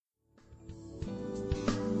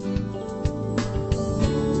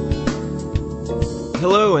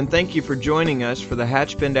Hello, and thank you for joining us for the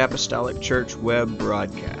Hatchbend Apostolic Church web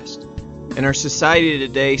broadcast. In our society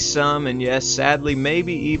today, some, and yes, sadly,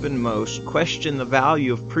 maybe even most, question the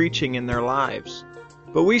value of preaching in their lives.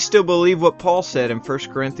 But we still believe what Paul said in 1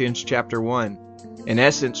 Corinthians chapter 1. In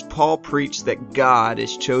essence, Paul preached that God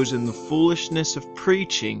has chosen the foolishness of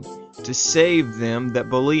preaching to save them that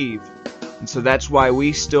believe. And so that's why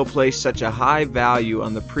we still place such a high value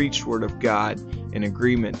on the preached word of God in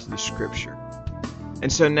agreement to the Scripture.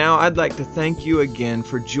 And so now I'd like to thank you again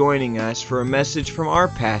for joining us for a message from our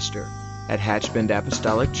pastor at Hatchbend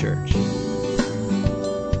Apostolic Church.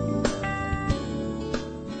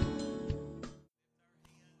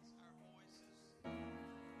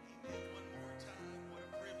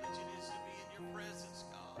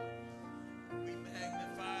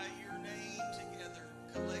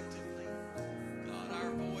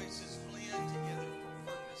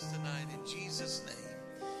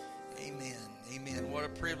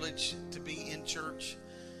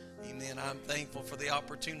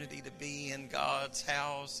 Opportunity to be in God's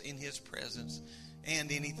house, in His presence,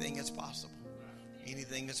 and anything is possible.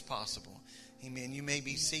 Anything is possible. Amen. You may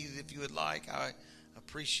be seated if you would like. I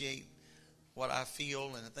appreciate what I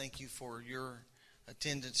feel, and I thank you for your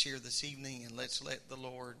attendance here this evening. And let's let the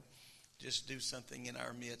Lord just do something in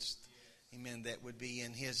our midst. Amen. That would be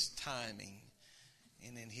in His timing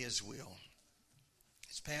and in His will.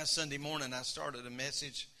 This past Sunday morning, I started a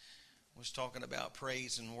message. Was talking about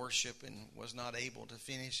praise and worship and was not able to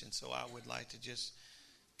finish, and so I would like to just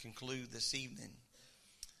conclude this evening.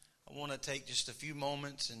 I want to take just a few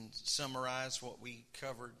moments and summarize what we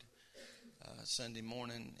covered Sunday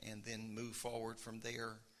morning and then move forward from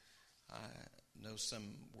there. I know some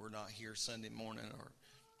were not here Sunday morning,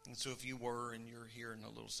 and so if you were and you're hearing a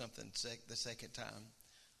little something the second time,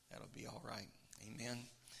 that'll be all right. Amen.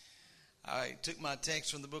 I took my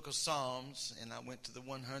text from the book of Psalms, and I went to the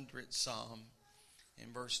 100th Psalm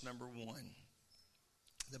in verse number 1.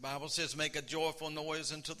 The Bible says, "Make a joyful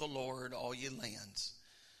noise unto the Lord, all ye lands.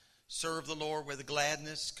 Serve the Lord with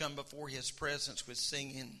gladness. Come before His presence with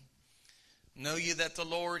singing. Know ye that the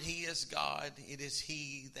Lord, He is God. It is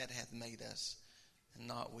He that hath made us, and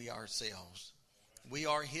not we ourselves. We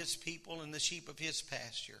are His people and the sheep of His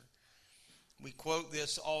pasture." We quote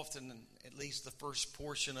this often, at least the first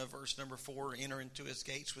portion of verse number 4, "Enter into His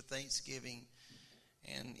gates with thanksgiving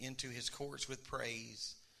and into His courts with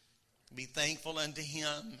praise. Be thankful unto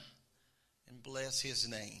Him and bless His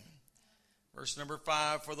name." Verse number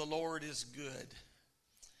 5, "For the Lord is good.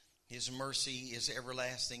 His mercy is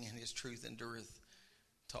everlasting, and His truth endureth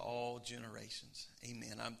to all generations."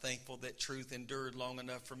 Amen. I'm thankful that truth endured long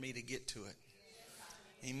enough for me to get to it.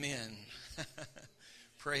 Amen.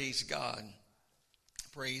 Praise God.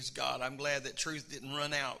 Praise God. I'm glad that truth didn't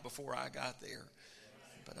run out before I got there.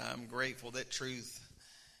 But I'm grateful that truth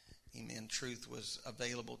was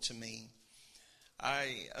available to me.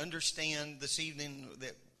 I understand this evening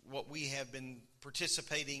that what we have been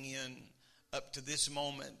participating in up to this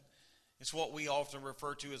moment is what we often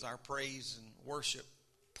refer to as our praise and worship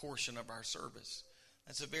portion of our service.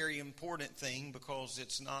 That's a very important thing because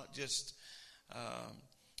it's not just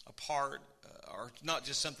a part or not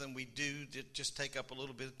just something we do to just take up a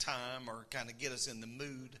little bit of time or kind of get us in the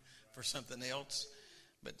mood for something else.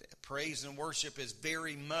 But praise and worship is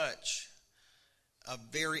very much a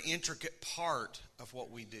very intricate part of what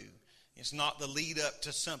we do. It's not the lead up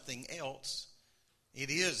to something else. It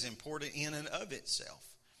is important in and of itself.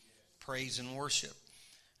 Praise and worship.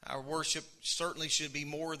 Our worship certainly should be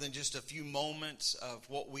more than just a few moments of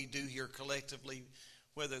what we do here collectively,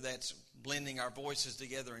 whether that's blending our voices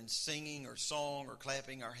together in singing or song or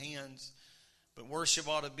clapping our hands. But worship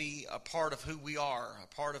ought to be a part of who we are, a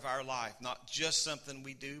part of our life, not just something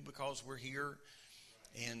we do because we're here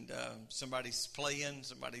and somebody's playing,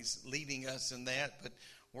 somebody's leading us in that. But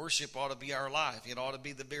worship ought to be our life. It ought to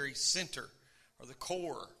be the very center or the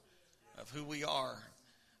core of who we are.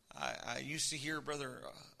 I used to hear Brother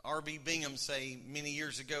R.B. Bingham say many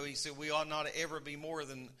years ago, he said, we ought not to ever be more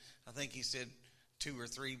than, I think he said, two or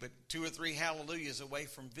three hallelujahs away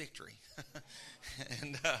from victory.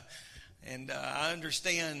 and I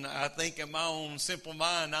understand, I think in my own simple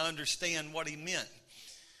mind, I understand what he meant.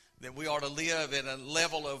 That we ought to live at a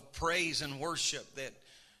level of praise and worship that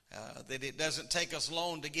it doesn't take us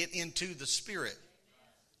long to get into the spirit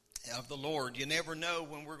of the Lord. You never know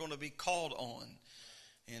when we're going to be called on.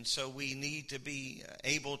 And so we need to be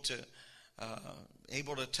able to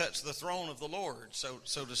touch the throne of the Lord, so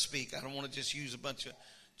to speak. I don't want to just use a bunch of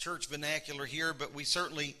church vernacular here, but we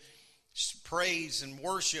certainly praise and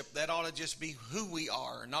worship. That ought to just be who we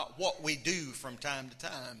are, not what we do from time to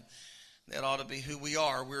time. That ought to be who we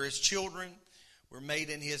are. We're His children. We're made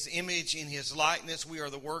in His image, in His likeness. We are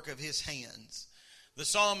the work of His hands. The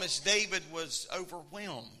psalmist David was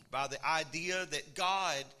overwhelmed by the idea that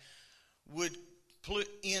God would put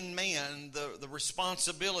in man the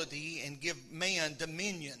responsibility and give man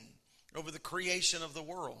dominion over the creation of the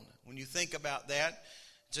world. When you think about that,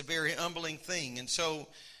 it's a very humbling thing. And so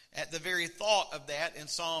at the very thought of that, in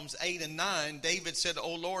Psalms 8 and 9, David said,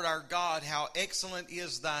 O Lord our God, how excellent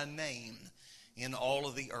is thy name in all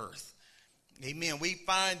of the earth. Amen. We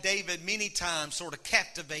find David many times sort of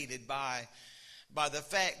captivated by the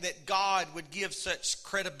fact that God would give such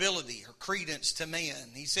credibility or credence to man.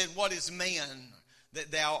 He said, what is man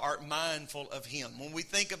that thou art mindful of him? When we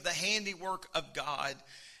think of the handiwork of God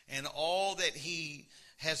and all that He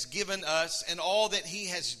has given us and all that He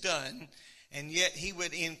has done, and yet He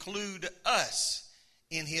would include us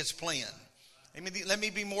in His plan. Amen. Let me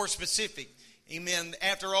be more specific. Amen.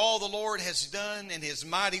 After all the Lord has done and His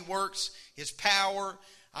mighty works, His power,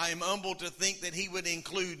 I am humbled to think that He would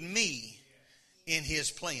include me in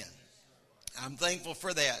His plan. I'm thankful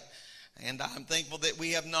for that. And I'm thankful that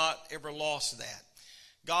we have not ever lost that.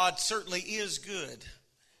 God certainly is good.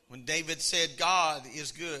 When David said God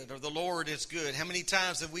is good or the Lord is good, how many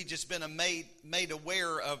times have we just been made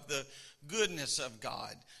aware of the goodness of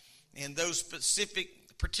God and those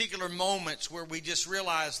particular moments where we just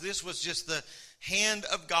realized this was just the hand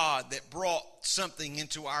of God that brought something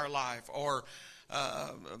into our life, or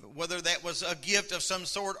whether that was a gift of some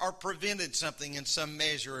sort or prevented something in some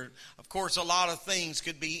measure. Of course, a lot of things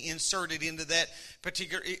could be inserted into that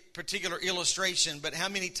particular illustration, but how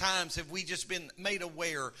many times have we just been made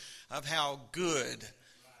aware of how good,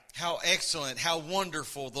 how excellent, how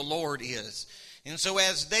wonderful the Lord is? And so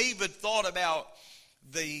as David thought about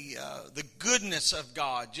the goodness of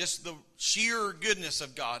God, just the sheer goodness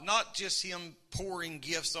of God, not just Him pouring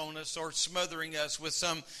gifts on us or smothering us with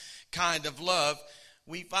some kind of love,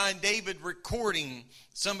 we find David recording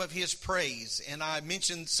some of his praise. And I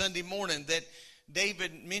mentioned Sunday morning that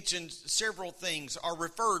David mentioned several things, or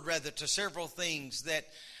referred rather to several things that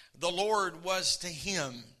the Lord was to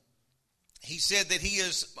him. He said that He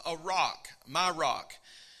is a rock, my rock.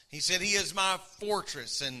 He said He is my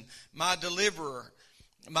fortress and my deliverer,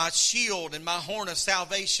 my shield and my horn of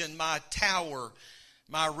salvation, my tower,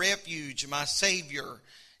 my refuge, my Savior.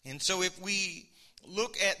 And so if we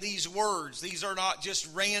look at these words, these are not just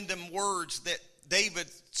random words that David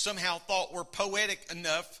somehow thought were poetic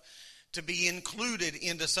enough to be included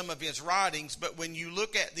into some of his writings. But when you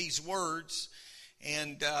look at these words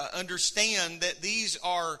and understand that these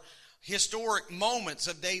are historic moments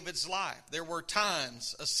of David's life, there were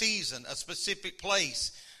times, a season, a specific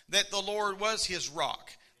place that the Lord was his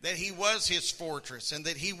rock, that He was his fortress, and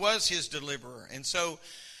that He was his deliverer. And so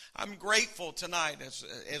I'm grateful tonight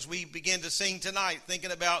as we begin to sing tonight,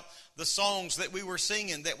 thinking about the songs that we were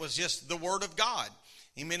singing that was just the Word of God.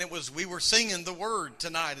 Amen. We were singing the Word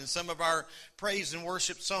tonight in some of our praise and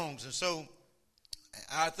worship songs. And so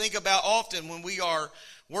I think about often when we are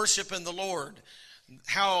worshiping the Lord,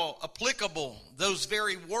 how applicable those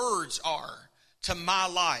very words are to my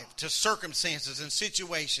life, to circumstances and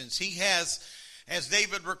situations. He has, as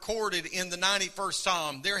David recorded in the 91st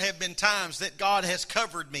Psalm, there have been times that God has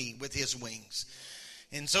covered me with His wings.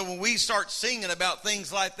 And so when we start singing about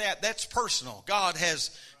things like that, that's personal. God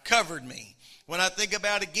has covered me. When I think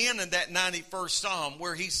about again in that 91st Psalm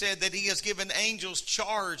where He said that He has given angels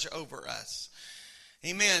charge over us.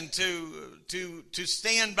 Amen. To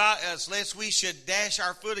stand by us lest we should dash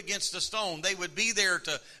our foot against a stone. They would be there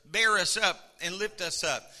to bear us up and lift us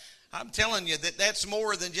up. I'm telling you that that's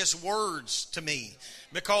more than just words to me,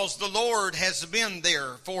 because the Lord has been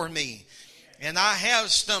there for me. And I have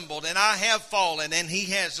stumbled and I have fallen, and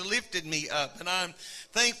He has lifted me up, and I'm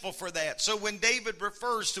thankful for that. So when David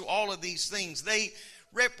refers to all of these things, they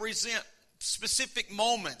represent specific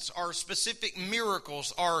moments or specific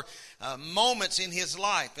miracles or moments in his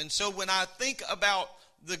life. And so when I think about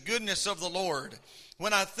the goodness of the Lord,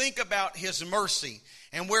 when I think about His mercy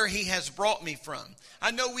and where He has brought me from, I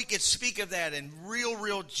know we could speak of that in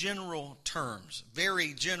real general terms,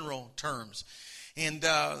 very general terms. And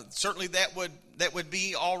certainly that would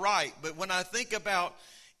be all right. But when I think about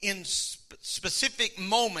in specific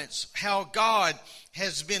moments how God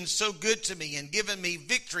has been so good to me and given me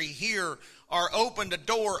victory here, or opened a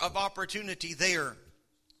door of opportunity there,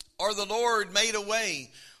 or the Lord made a way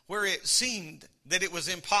where it seemed that it was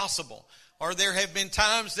impossible, or there have been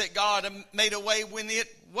times that God made a way when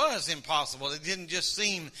it was impossible. It didn't just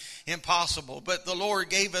seem impossible, but the Lord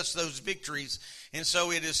gave us those victories. And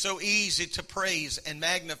so it is so easy to praise and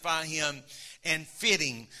magnify Him, and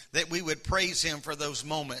fitting that we would praise Him for those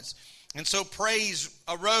moments. And so praise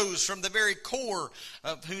arose from the very core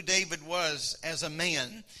of who David was as a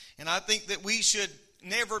man. And I think that we should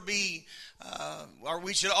never be, or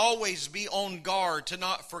we should always be on guard to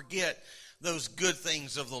not forget those good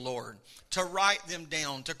things of the Lord, to write them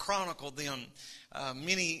down, to chronicle them.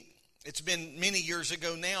 It's been many years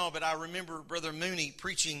ago now, but I remember Brother Mooney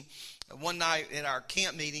preaching one night at our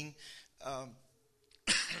camp meeting.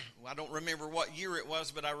 I don't remember what year it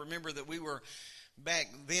was, but I remember that we were back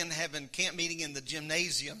then having camp meeting in the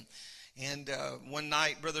gymnasium. And one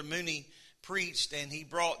night, Brother Mooney preached, and he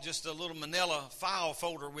brought just a little manila file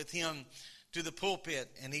folder with him to the pulpit.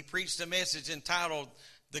 And he preached a message entitled,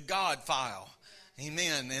 The God File.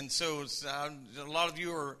 Amen. And so a lot of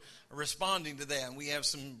you are responding to that. And we have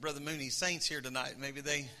some Brother Mooney saints here tonight. Maybe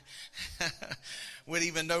they would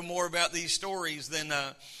even know more about these stories than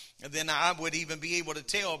I would even be able to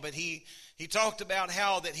tell. But he talked about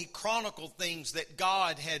how that he chronicled things that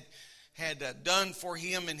God had done for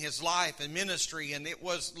him in his life and ministry, and it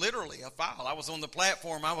was literally a file. I was on the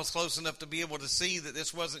platform. I was close enough to be able to see that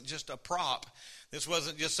this wasn't just a prop. This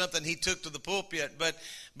wasn't just something he took to the pulpit,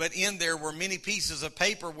 but in there were many pieces of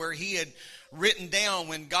paper where he had written down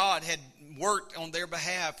when God had worked on their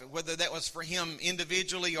behalf, whether that was for him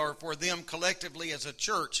individually or for them collectively as a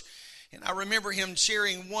church. And I remember him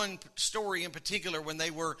sharing one story in particular when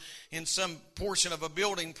they were in some portion of a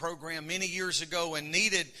building program many years ago and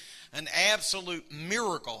needed an absolute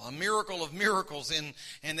miracle, a miracle of miracles,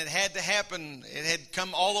 and it had to happen. It had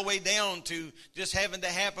come all the way down to just having to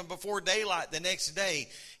happen before daylight the next day,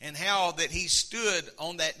 and how that he stood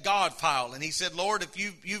on that God file, and he said, Lord, if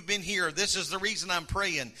you've been here, this is the reason I'm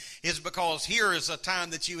praying, is because here is a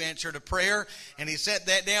time that you answered a prayer, and he set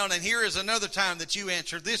that down, and here is another time that you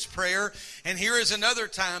answered this prayer, and here is another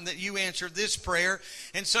time that you answered this prayer.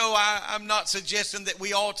 And so I'm not suggesting that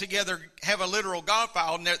we all together have a literal God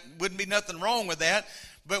file, and there wouldn't be nothing wrong with that.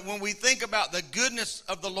 But when we think about the goodness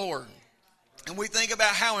of the Lord, and we think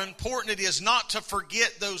about how important it is not to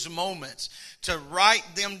forget those moments, to write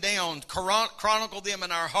them down, chronicle them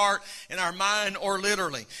in our heart, in our mind, or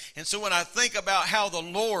literally. And so when I think about how the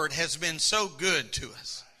Lord has been so good to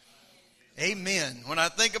us, amen. When I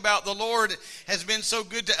think about the Lord has been so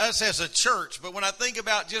good to us as a church, but when I think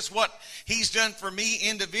about just what he's done for me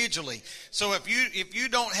individually. So if you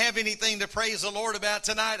don't have anything to praise the Lord about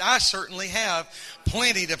tonight, I certainly have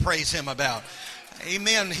plenty to praise him about.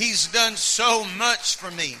 Amen. He's done so much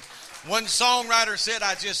for me. One songwriter said,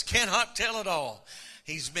 I just cannot tell it all.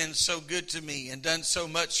 He's been so good to me and done so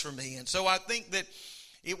much for me. And so I think that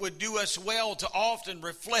it would do us well to often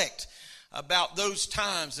reflect about those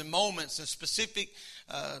times and moments and specific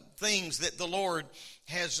things that the Lord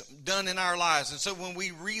has done in our lives. And so when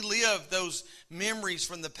we relive those memories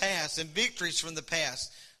from the past and victories from the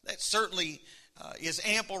past, that certainly is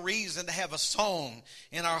ample reason to have a song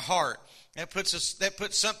in our heart. That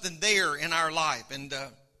puts something there in our life. And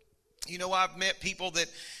I've met people that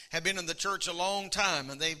have been in the church a long time,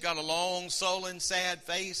 and they've got a long, sullen, sad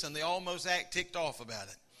face, and they almost act ticked off about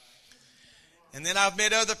it. And then I've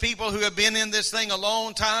met other people who have been in this thing a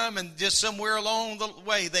long time, and just somewhere along the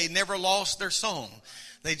way, they never lost their song.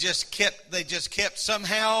 They just kept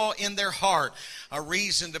somehow in their heart a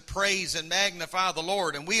reason to praise and magnify the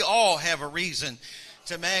Lord. And we all have a reason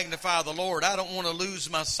to magnify the Lord. I don't want to lose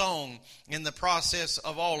my song in the process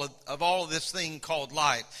of all of this thing called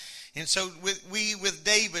life. And so with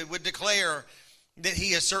David would declare that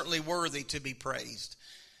he is certainly worthy to be praised.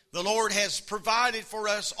 The Lord has provided for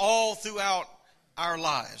us all throughout our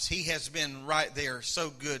lives. He has been right there. So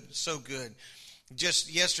good, so good.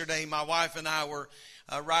 Just yesterday, my wife and I were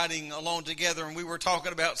riding along together, and we were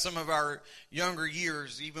talking about some of our younger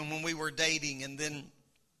years, even when we were dating, and then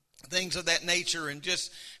things of that nature, and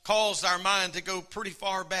just caused our mind to go pretty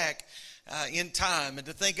far back in time, and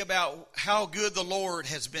to think about how good the Lord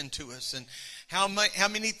has been to us, and how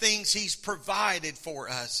many things he's provided for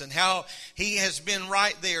us, and how he has been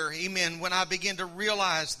right there. Amen. When I begin to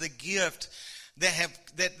realize the gift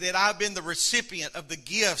that I've been the recipient of, the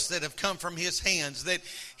gifts that have come from his hands, that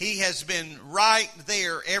he has been right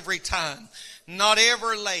there every time. Not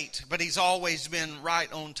ever late, but he's always been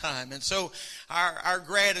right on time. And so our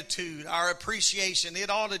gratitude, our appreciation, it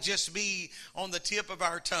ought to just be on the tip of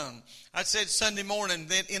our tongue. I said Sunday morning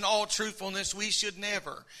that in all truthfulness, we should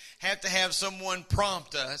never have to have someone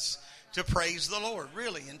prompt us to praise the Lord.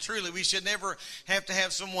 Really and truly, we should never have to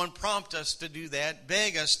have someone prompt us to do that,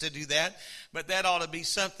 beg us to do that. But that ought to be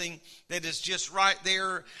something that is just right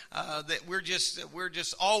there, that we're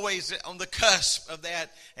just always on the cusp of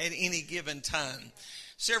that at any given time.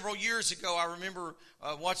 Several years ago, I remember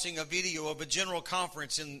watching a video of a general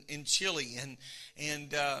conference in Chile,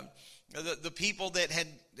 and the people that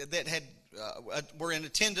were in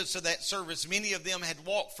attendance of that service, many of them had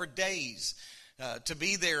walked for days to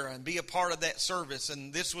be there and be a part of that service.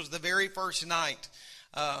 And this was the very first night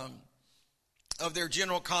of their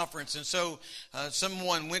general conference. And so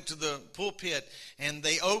someone went to the pulpit and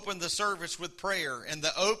they opened the service with prayer. And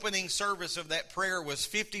the opening service of that prayer was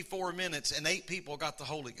 54 minutes and 8 people got the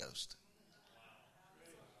Holy Ghost.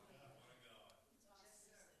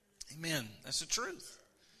 Amen. That's the truth.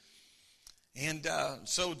 And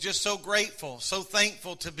so just so grateful, so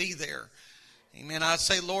thankful to be there. Amen. I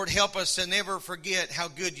say, Lord, help us to never forget how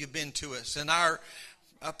good you've been to us. And our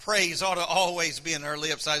praise ought to always be in our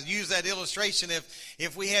lips. I use that illustration.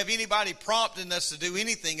 If we have anybody prompting us to do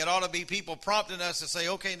anything, it ought to be people prompting us to say,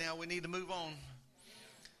 okay, now we need to move on.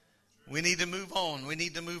 We need to move on. We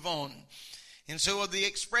need to move on. And so the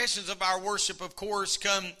expressions of our worship, of course,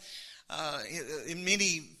 come in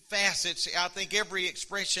many facets. I think every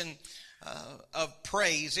expression of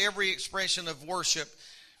praise, every expression of worship,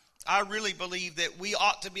 I really believe that we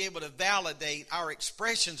ought to be able to validate our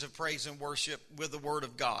expressions of praise and worship with the Word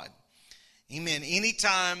of God. Amen.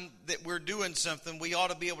 Anytime that we're doing something, we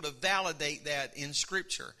ought to be able to validate that in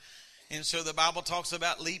Scripture. And so the Bible talks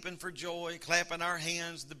about leaping for joy, clapping our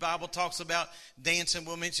hands. The Bible talks about dancing.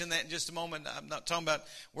 We'll mention that in just a moment. I'm not talking about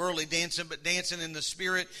worldly dancing, but dancing in the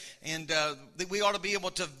Spirit. And we ought to be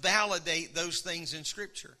able to validate those things in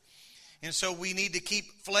Scripture. And so we need to keep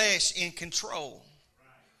flesh in control.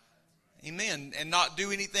 Amen. And not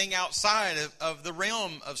do anything outside of the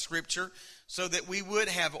realm of Scripture so that we would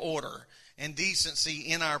have order and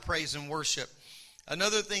decency in our praise and worship.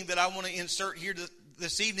 Another thing that I want to insert here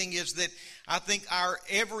this evening is that I think our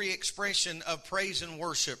every expression of praise and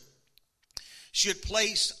worship should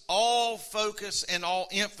place all focus and all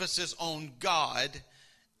emphasis on God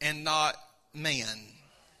and not man.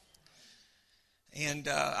 And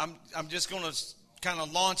I'm just going to kind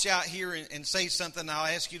of launch out here and say something. I'll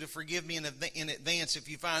ask you to forgive me in advance if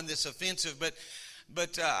you find this offensive.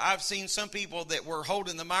 But I've seen some people that were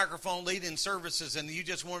holding the microphone leading services and you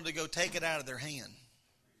just wanted to go take it out of their hand.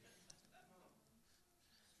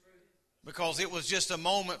 Because it was just a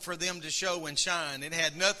moment for them to show and shine. It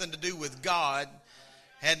had nothing to do with God.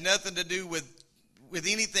 Had nothing to do with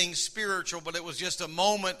anything spiritual. But it was just a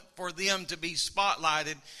moment for them to be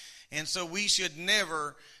spotlighted. And so we should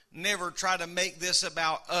never try to make this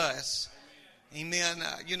about us. Amen.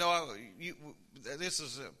 This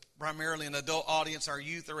is primarily an adult audience. Our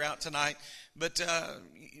youth are out tonight. But,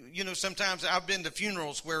 sometimes I've been to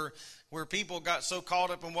funerals where people got so caught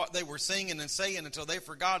up in what they were singing and saying until they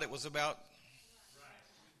forgot it was about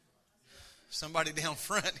somebody down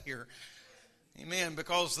front here. Amen.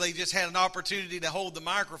 Because they just had an opportunity to hold the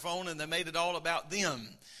microphone and they made it all about them.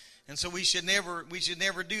 And so we should never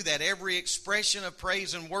do that. Every expression of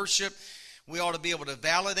praise and worship, we ought to be able to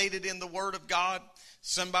validate it in the Word of God.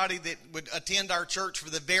 Somebody that would attend our church for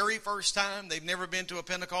the very first time, they've never been to a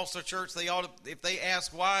Pentecostal church, they ought to, if they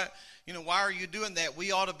ask why are you doing that,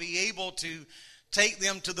 we ought to be able to take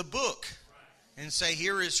them to the book and say,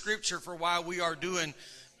 here is Scripture for why we are doing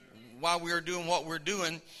what we're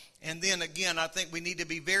doing. And then again, I think we need to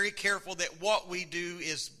be very careful that what we do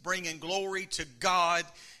is bringing glory to God,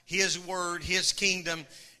 His Word, His kingdom,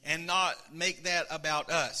 and not make that about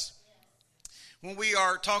us. When we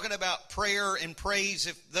are talking about prayer and praise,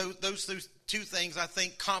 if those two things, I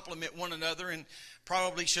think, complement one another and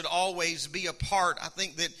probably should always be a part. I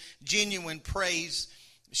think that genuine praise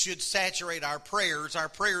should saturate our prayers. Our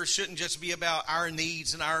prayers shouldn't just be about our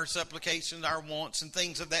needs and our supplications, our wants and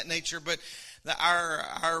things of that nature, but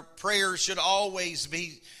our prayers should always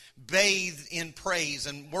be bathed in praise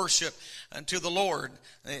and worship unto the Lord.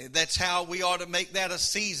 That's how we ought to make that a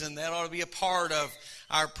season. That ought to be a part of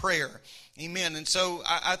our prayer. Amen. And so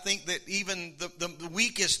I think that even the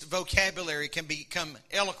weakest vocabulary can become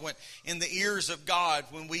eloquent in the ears of God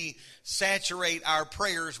when we saturate our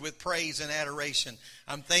prayers with praise and adoration.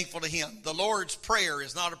 I'm thankful to Him. The Lord's Prayer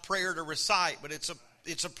is not a prayer to recite, but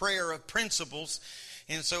it's a prayer of principles.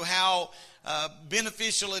 And so how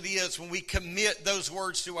beneficial it is when we commit those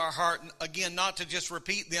words to our heart. Again, not to just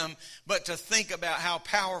repeat them, but to think about how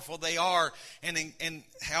powerful they are and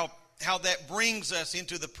how that brings us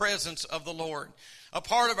into the presence of the Lord. A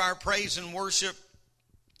part of our praise and worship,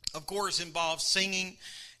 of course, involves singing.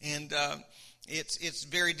 And it's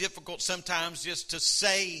very difficult sometimes just to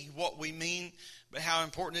say what we mean, but how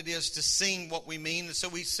important it is to sing what we mean. And so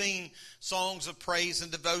we sing songs of praise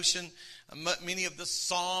and devotion. Many of the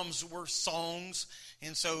Psalms were songs.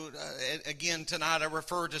 And so, again, tonight I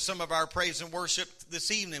refer to some of our praise and worship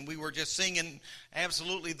this evening. We were just singing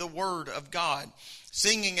absolutely the Word of God.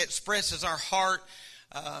 Singing expresses our heart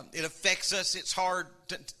it affects us. It's hard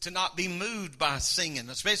to not be moved by singing,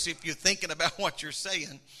 especially if you're thinking about what you're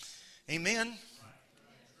saying. Amen.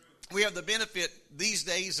 We have the benefit these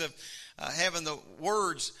days of having the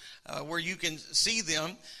words where you can see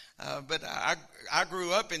them. But I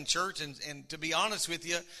grew up in church, and to be honest with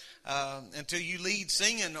you, until you lead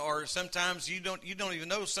singing, or sometimes you don't even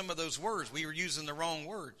know some of those words. We were using the wrong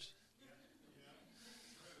words.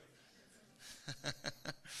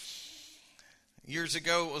 Years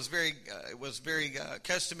ago, it was very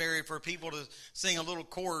customary for people to sing a little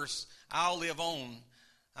chorus, "I'll live on,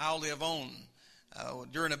 I'll live on,"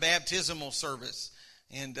 during a baptismal service.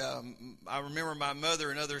 And I remember my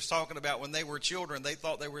mother and others talking about when they were children, they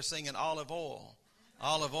thought they were singing olive oil,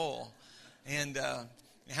 and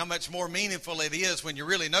how much more meaningful it is when you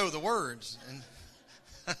really know the words.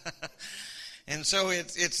 And so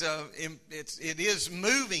it is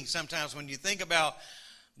moving sometimes when you think about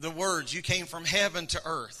the words. You came from heaven to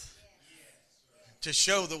earth to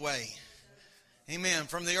show the way. Amen.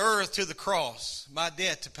 From the earth to the cross, my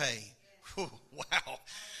debt to pay. Whew, wow.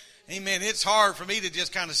 Amen. It's hard for me to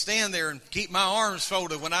just kind of stand there and keep my arms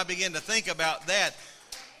folded when I begin to think about that.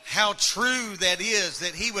 How true that is,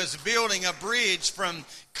 that he was building a bridge from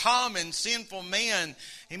common sinful man.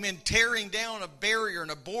 Amen. Tearing down a barrier and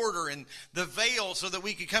a border and the veil so that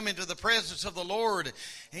we could come into the presence of the Lord.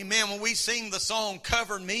 Amen. When we sing the song,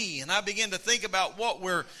 "Cover Me," and I begin to think about what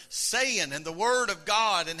we're saying and the Word of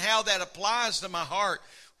God and how that applies to my heart.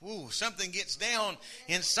 Ooh, something gets down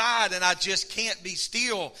inside and I just can't be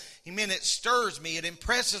still. Amen. It stirs me. It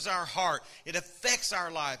impresses our heart. It affects our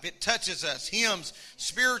life. It touches us. Hymns,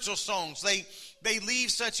 spiritual songs, they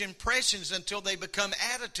leave such impressions until they become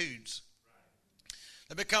attitudes.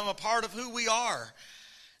 They become a part of who we are.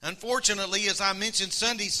 Unfortunately, as I mentioned,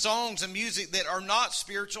 Sunday songs and music that are not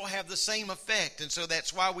spiritual have the same effect. And so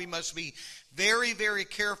that's why we must be very, very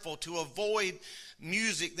careful to avoid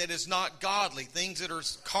music that is not godly. Things that are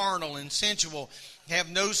carnal and sensual have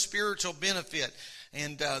no spiritual benefit,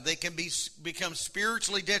 and they can become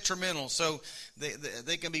spiritually detrimental. So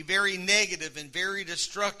they can be very negative and very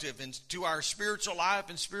destructive to our spiritual life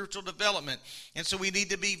and spiritual development. And so we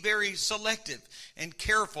need to be very selective and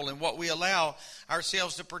careful in what we allow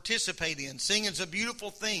ourselves to participate in. Singing is a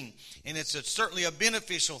beautiful thing, and it's certainly a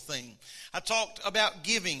beneficial thing. I talked about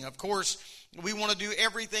giving. Of course, we want to do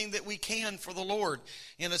everything that we can for the Lord.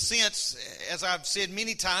 In a sense, as I've said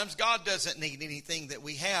many times, God doesn't need anything that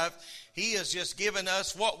we have. He has just given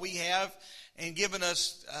us what we have and given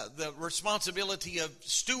us the responsibility of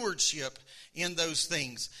stewardship in those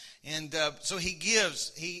things. And so he gives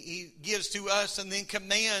to us and then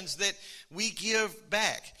commands that we give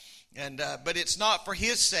back. And but it's not for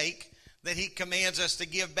his sake that he commands us to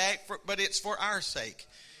give back, but it's for our sake.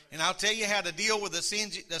 And I'll tell you how to deal with a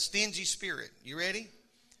stingy spirit. You ready?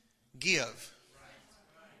 Give.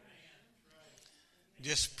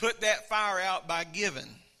 Just put that fire out by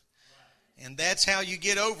giving. And that's how you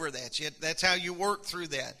get over that. That's how you work through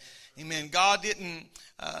that. Amen. God didn't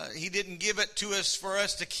give it to us for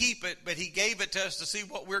us to keep it, but he gave it to us to see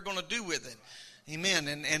what we're going to do with it. Amen.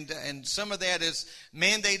 And some of that is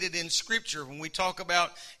mandated in Scripture when we talk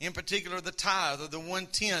about, in particular, the tithe or the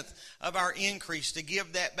 1/10 of our increase, to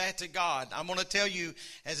give that back to God. I'm going to tell you,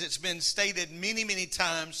 as it's been stated many, many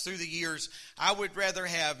times through the years, I would rather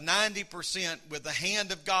have 90% with the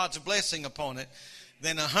hand of God's blessing upon it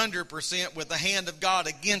than 100% with the hand of God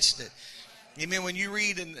against it. Amen. When you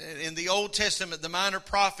read in the Old Testament, the minor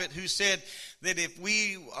prophet who said that if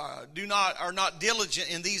we are not diligent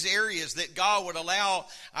in these areas, that God would allow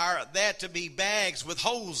that to be bags with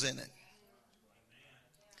holes in it.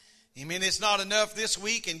 Amen. It's not enough this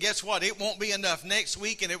week, and guess what? It won't be enough next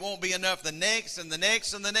week, and it won't be enough the next and the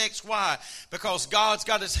next and the next. Why? Because God's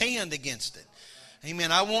got his hand against it.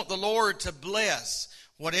 Amen. I want the Lord to bless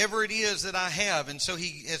whatever it is that I have. And so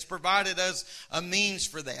he has provided us a means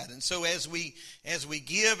for that. And so as we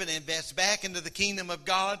give and invest back into the kingdom of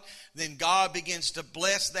God, then God begins to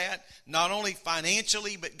bless that, not only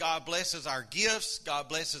financially, but God blesses our gifts. God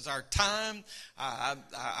blesses our time,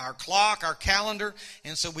 our clock, our calendar.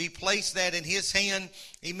 And so we place that in his hand.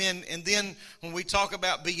 Amen. And then when we talk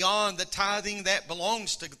about beyond the tithing, that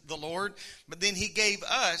belongs to the Lord. But then he gave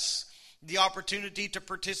us the opportunity to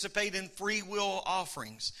participate in free will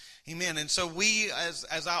offerings. Amen. And so we, as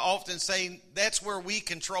I often say, that's where we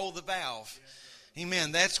control the valve.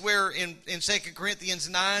 Amen. That's where in 2 Corinthians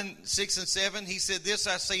 9, 6 and 7, he said, "This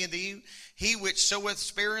I say unto you, he which soweth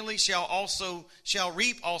sparingly shall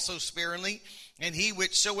reap also sparingly, and he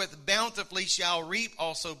which soweth bountifully shall reap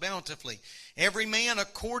also bountifully. Every man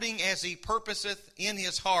according as he purposeth in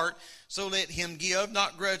his heart, so let him give,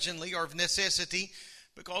 not grudgingly or of necessity,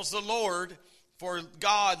 Because the Lord, for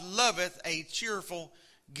God loveth a cheerful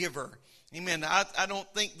giver. Amen. I don't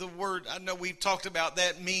think the word, I know we've talked about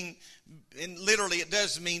that and literally it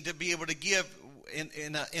does mean to be able to give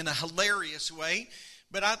in a hilarious way.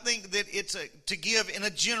 But I think that it's to give in a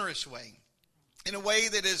generous way, in a way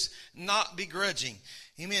that is not begrudging.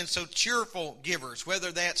 Amen. So cheerful givers,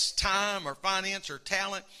 whether that's time or finance or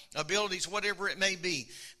talent, abilities, whatever it may be,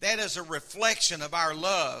 that is a reflection of our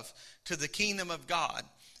love to the kingdom of God.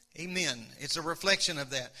 Amen. It's a reflection of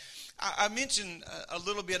that. I mentioned a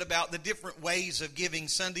little bit about the different ways of giving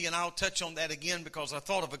Sunday, and I'll touch on that again because I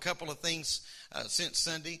thought of a couple of things since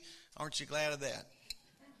Sunday. Aren't you glad of that?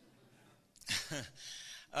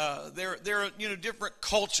 There are different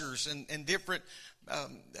cultures and different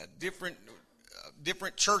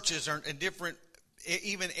churches and different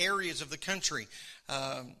even areas of the country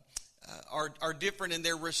are different in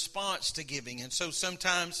their response to giving. And so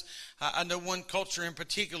sometimes I know one culture in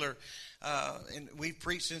particular, and we've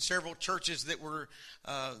preached in several churches that were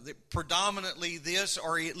that predominantly this,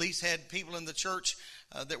 or at least had people in the church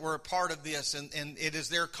that were a part of this, and it is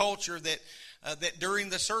their culture that during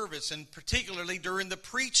the service, and particularly during the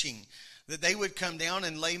preaching, that they would come down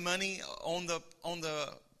and lay money on the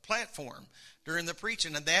platform during the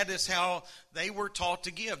preaching. And that is how they were taught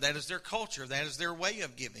to give. That is their culture. That is their way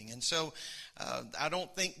of giving. And so I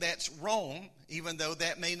don't think that's wrong, even though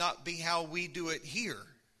that may not be how we do it here.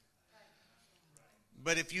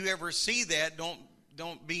 But if you ever see that,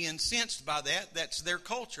 don't be incensed by that. That's their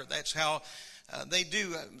culture. That's how they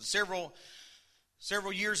do. Several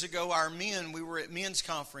years ago, we were at men's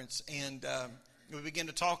conference, and we began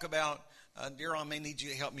to talk about, Darryl, I may need you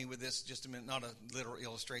to help me with this just a minute, not a literal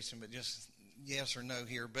illustration, but just yes or no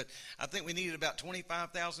here. But I think we needed about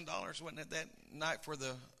 $25,000, wasn't it, that night for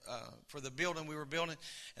the building we were building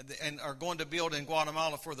and are going to build in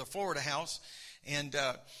Guatemala for the Florida house. And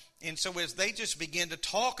so as they just began to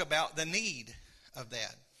talk about the need of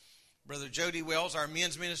that, Brother Jody Wells, our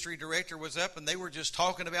men's ministry director, was up, and they were just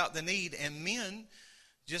talking about the need, and men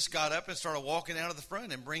just got up and started walking out of the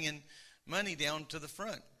front and bringing money down to the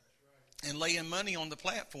front and laying money on the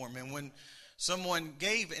platform. And when someone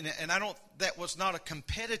gave, and that was not a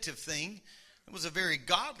competitive thing, it was a very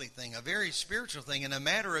godly thing, a very spiritual thing, in a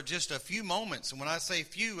matter of just a few moments. And when I say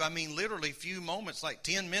few, I mean literally few moments, like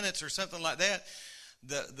 10 minutes or something like that.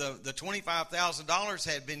 The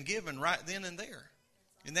 $25,000 had been given right then and there.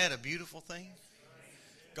 Isn't that a beautiful thing?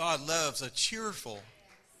 God loves a cheerful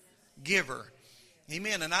giver.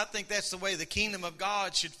 Amen. And I think that's the way the kingdom of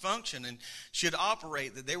God should function and should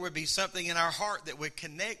operate, that there would be something in our heart that would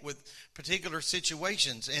connect with particular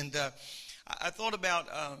situations. And I thought about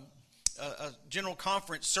a general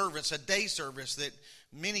conference service, a day service that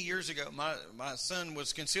many years ago, my son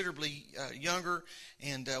was considerably younger,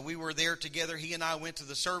 and we were there together. He and I went to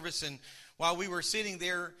the service, and while we were sitting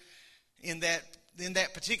there in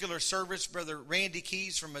that particular service, Brother Randy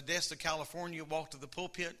Keys from Modesto, California, walked to the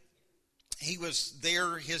pulpit. He was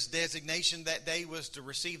there. His designation that day was to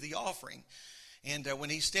receive the offering. And when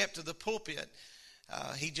he stepped to the pulpit,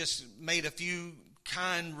 he just made a few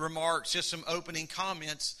kind remarks, just some opening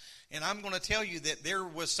comments. And I'm going to tell you that there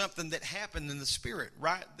was something that happened in the spirit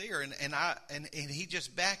right there. And he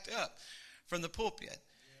just backed up from the pulpit.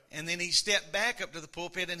 And then he stepped back up to the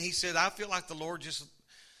pulpit, and he said, I feel like the Lord just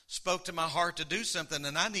spoke to my heart to do something,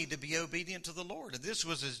 and I need to be obedient to the Lord. And this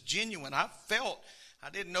was as genuine. I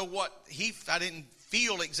didn't know I didn't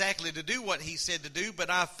feel exactly to do what he said to do, but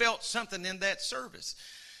I felt something in that service.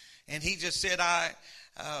 And he just said, I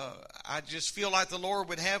just feel like the Lord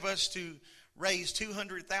would have us to raise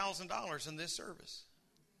 $200,000 in this service.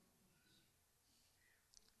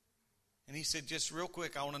 And he said, just real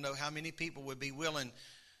quick, I want to know how many people would be willing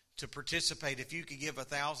to participate if you could give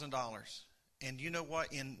 $1,000. And you know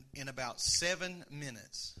what? In about 7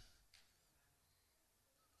 minutes,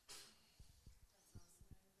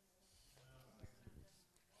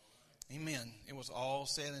 amen, it was all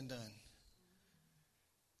said and done.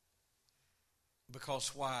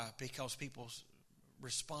 Because why? Because people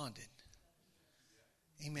responded.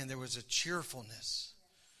 Amen. There was a cheerfulness.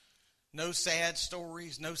 No sad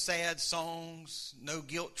stories, no sad songs, no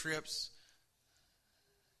guilt trips.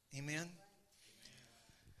 Amen.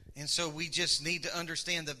 And so we just need to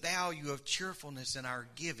understand the value of cheerfulness in our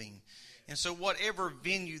giving. And so whatever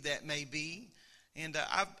venue that may be, and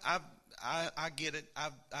I get it.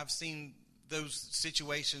 I've seen those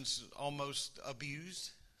situations almost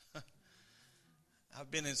abused.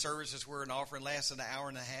 I've been in services where an offering lasted an hour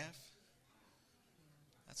and a half.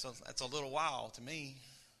 That's a little while to me.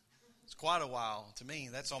 It's quite a while to me.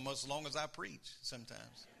 That's almost as long as I preach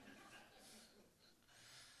sometimes.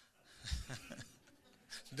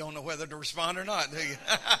 don't know whether to respond or not, do you?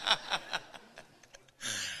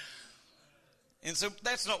 And so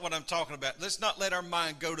that's not what I'm talking about. Let's not let our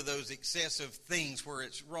mind go to those excessive things where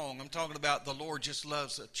it's wrong. I'm talking about the Lord just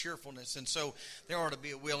loves a cheerfulness. And so there ought to be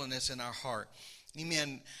a willingness in our heart.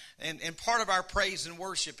 Amen. And part of our praise and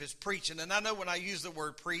worship is preaching. And I know when I use the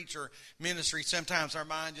word preach or ministry, sometimes our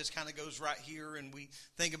mind just kind of goes right here and we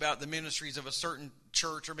think about the ministries of a certain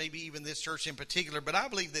church or maybe even this church in particular. But I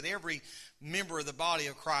believe that every member of the body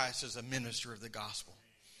of Christ is a minister of the gospel.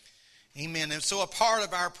 Amen. And so a part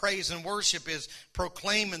of our praise and worship is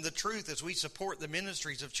proclaiming the truth as we support the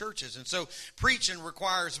ministries of churches. And so preaching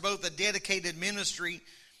requires both a dedicated ministry,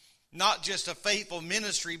 not just a faithful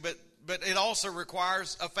ministry, but it also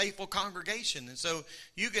requires a faithful congregation. And so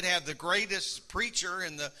you could have the greatest preacher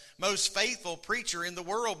and the most faithful preacher in the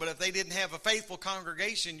world, but if they didn't have a faithful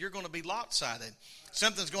congregation, you're going to be lopsided.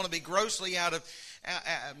 Something's going to be grossly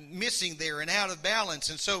missing there and out of balance.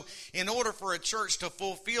 And so in order for a church to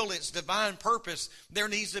fulfill its divine purpose, there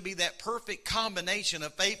needs to be that perfect combination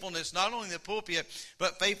of faithfulness, not only in the pulpit,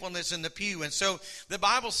 but faithfulness in the pew. And so the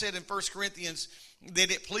Bible said in 1 Corinthians that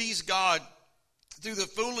it pleased God through the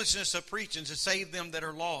foolishness of preaching to save them that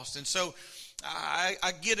are lost. And so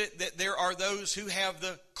I get it that there are those who have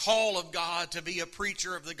the call of God to be a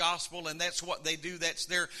preacher of the gospel, and that's what they do. That's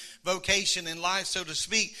their vocation in life, so to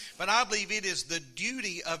speak. But I believe it is the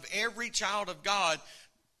duty of every child of God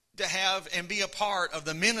to have and be a part of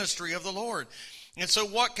the ministry of the Lord. And so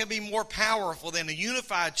what can be more powerful than a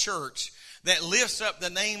unified church that lifts up the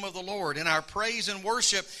name of the Lord? In our praise and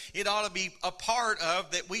worship, it ought to be a part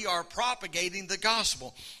of that we are propagating the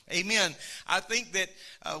gospel. Amen. I think that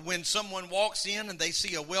when someone walks in and they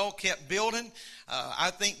see a well-kept building,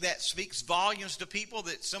 I think that speaks volumes to people,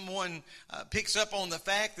 that someone picks up on the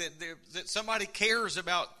fact that somebody cares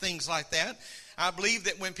about things like that. I believe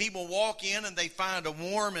that when people walk in and they find a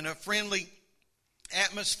warm and a friendly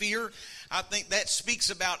atmosphere, I think that speaks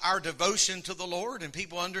about our devotion to the Lord, and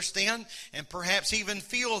people understand and perhaps even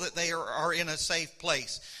feel that they are in a safe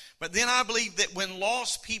place. But then I believe that when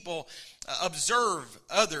lost people observe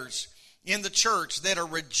others in the church that are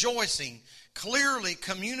rejoicing, clearly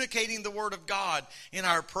communicating the word of God in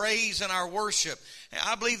our praise and our worship,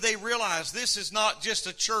 I believe they realize this is not just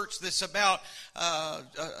a church that's about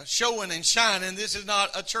showing and shining. This is not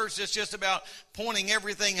a church that's just about pointing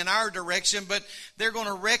everything in our direction, but they're going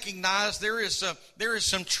to recognize there is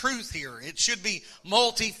some truth here. It should be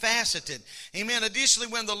multifaceted. Amen.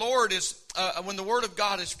 Additionally, when the word of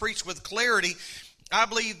God is preached with clarity, I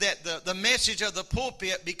believe that the message of the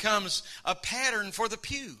pulpit becomes a pattern for the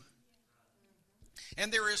pew. And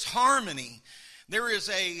there is harmony. There is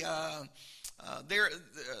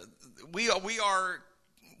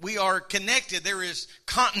we are connected. There is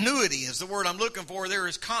continuity is the word I'm looking for. There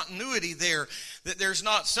is continuity there. That there's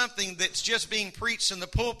not something that's just being preached in the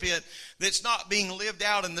pulpit that's not being lived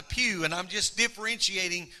out in the pew. And I'm just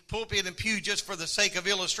differentiating pulpit and pew just for the sake of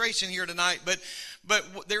illustration here tonight. But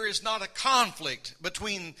there is not a conflict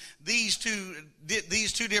between these two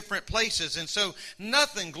different places. And so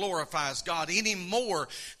nothing glorifies God any more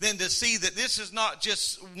than to see that this is not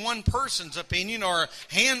just one person's opinion or a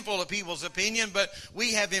handful of people's opinion, but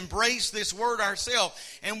we have embraced this word ourselves,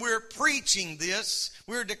 and we're preaching this.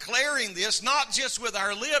 We're declaring this not just with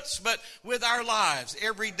our lips, but with our lives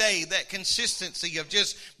every day. That consistency of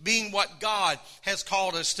just being what God has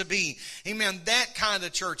called us to be. Amen. That kind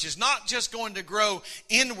of church is not just going to grow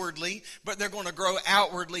inwardly, but they're going to grow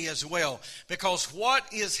outwardly as well. Because what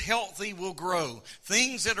is healthy will grow.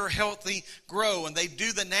 Things that are healthy grow, and they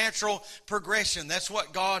do the natural progression. That's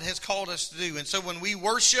what God has called us to do. And so when we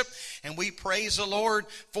worship and we praise the Lord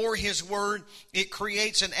for His word, it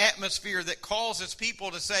creates an atmosphere that causes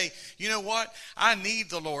people to say, you know what? I need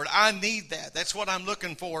the Lord. I need that. That's what I'm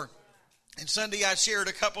looking for. And Sunday I shared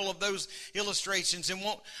a couple of those illustrations and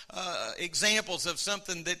examples of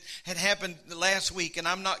something that had happened last week. And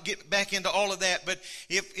I'm not getting back into all of that. But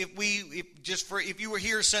if you were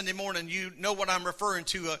here Sunday morning, you know what I'm referring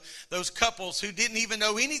to. Those couples who didn't even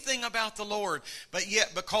know anything about the Lord, but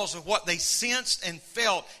yet because of what they sensed and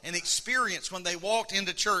felt and experienced when they walked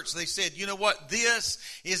into church, they said, you know what? This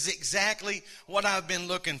is exactly what I've been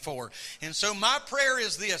looking for. And so my prayer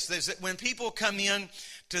is this, is that when people come in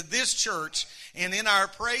to this church and in our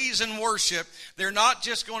praise and worship, they're not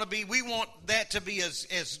just going to be, we want that to be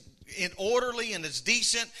as orderly and as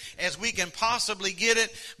decent as we can possibly get it,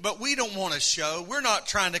 but we don't want to show. We're not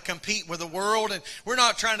trying to compete with the world, and we're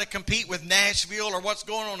not trying to compete with Nashville or what's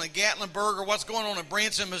going on in Gatlinburg or what's going on in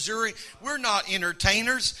Branson, Missouri. We're not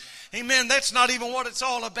entertainers. Amen. That's not even what it's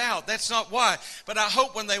all about. That's not why. But I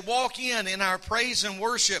hope when they walk in our praise and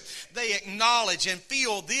worship, they acknowledge and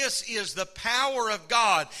feel this is the power of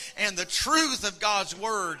God, and the truth of God's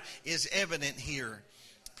word is evident here.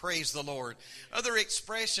 Praise the Lord. Other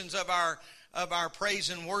expressions of our praise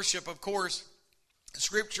and worship, of course,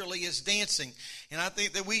 scripturally is dancing. And I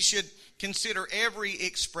think that we should consider every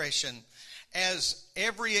expression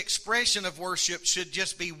of worship should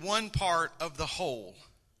just be one part of the whole.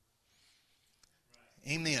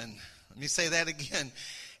 Amen. Let me say that again.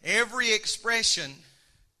 Every expression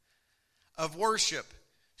of worship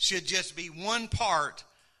should just be one part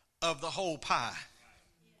of the whole pie.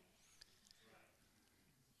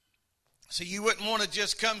 So you wouldn't want to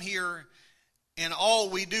just come here and all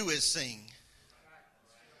we do is sing.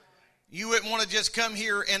 You wouldn't want to just come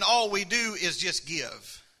here and all we do is just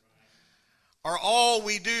give. Or all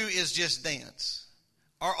we do is just dance.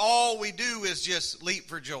 Or all we do is just leap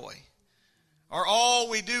for joy. Or all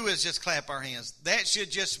we do is just clap our hands. That should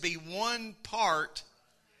just be one part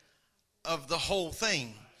of the whole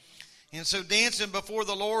thing. And so dancing before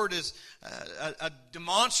the Lord is a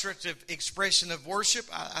demonstrative expression of worship.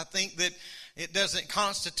 I think that it doesn't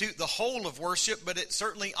constitute the whole of worship, but it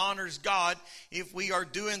certainly honors God if we are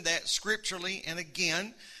doing that scripturally. And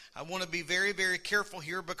again, I want to be very, very careful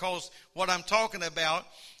here, because what I'm talking about,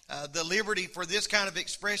 the liberty for this kind of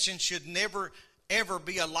expression should never, ever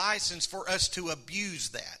be a license for us to abuse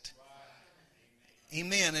that.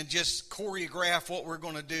 Amen. And just choreograph what we're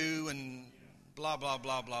going to do and blah, blah,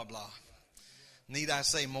 blah, blah, blah. Need I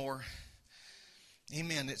say more?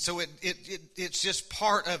 Amen. So it's just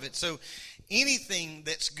part of it. So anything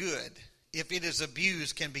that's good, if it is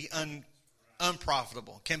abused, can be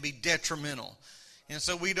unprofitable, can be detrimental. And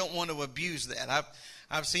so we don't want to abuse that.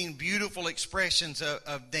 I've seen beautiful expressions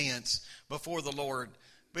of dance before the Lord,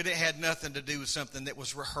 but it had nothing to do with something that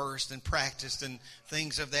was rehearsed and practiced and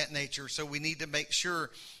things of that nature. So we need to make sure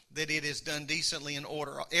that it is done decently in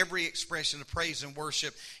order. Every expression of praise and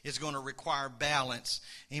worship is going to require balance.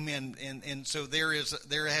 Amen. And so there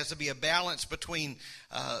has to be a balance between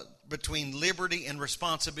liberty and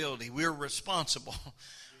responsibility. We're responsible.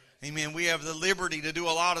 Amen. We have the liberty to do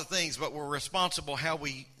a lot of things, but we're responsible how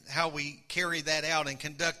we carry that out and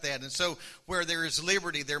conduct that. And so where there is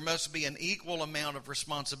liberty, there must be an equal amount of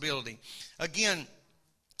responsibility. Again,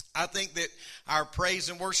 I think that our praise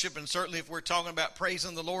and worship, and certainly if we're talking about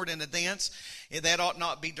praising the Lord in a dance, that ought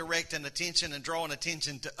not be directing attention and drawing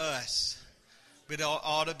attention to us, but it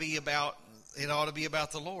ought to be about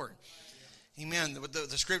the Lord. Amen.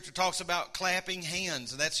 The scripture talks about clapping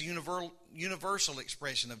hands, and that's a universal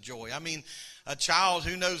expression of joy. I mean, a child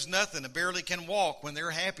who knows nothing and barely can walk, when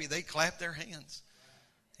they're happy, they clap their hands.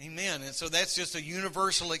 Amen. And so that's just a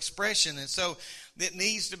universal expression. And so it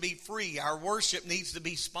needs to be free. Our worship needs to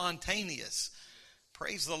be spontaneous.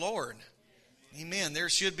 Praise the Lord. Amen. There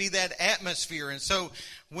should be that atmosphere. And so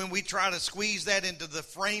when we try to squeeze that into the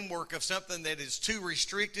framework of something that is too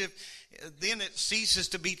restrictive, then it ceases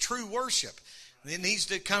to be true worship. It needs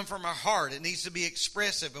to come from our heart. It needs to be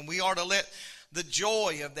expressive. And we ought to let the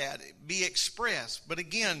joy of that be expressed. But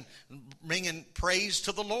again, bringing praise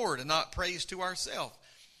to the Lord and not praise to ourselves.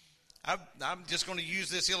 I'm just going to use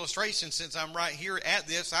this illustration since I'm right here at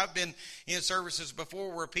this. I've been in services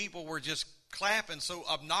before where people were just clapping so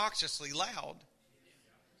obnoxiously loud.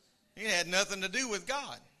 It had nothing to do with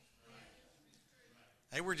God.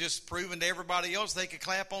 They were just proving to everybody else they could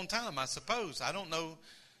clap on time, I suppose. I don't know.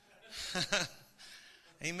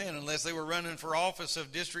 Amen. Unless they were running for office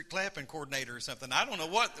of district clapping coordinator or something. I don't know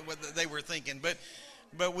what they were thinking,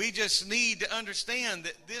 but we just need to understand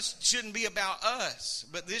that this shouldn't be about us,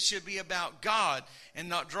 but this should be about God and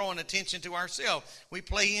not drawing attention to ourselves. We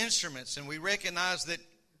play instruments, and we recognize that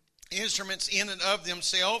instruments in and of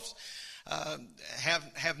themselves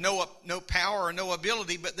have no power or no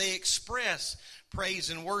ability, but they express praise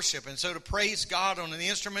and worship. And so to praise God on an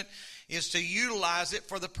instrument is to utilize it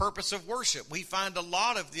for the purpose of worship. We find a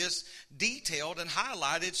lot of this detailed and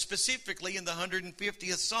highlighted specifically in the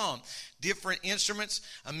 150th Psalm. Different instruments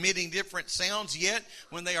emitting different sounds, yet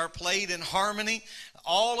when they are played in harmony,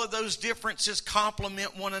 all of those differences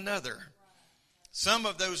complement one another. Some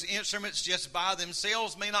of those instruments just by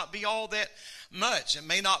themselves may not be all that much. It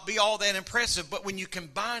may not be all that impressive, but when you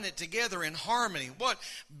combine it together in harmony, what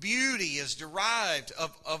beauty is derived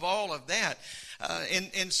of all of that.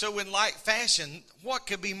 And so in like fashion, what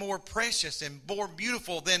could be more precious and more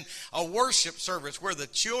beautiful than a worship service where the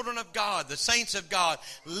children of God, the saints of God,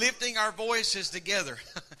 lifting our voices together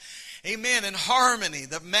amen, in harmony,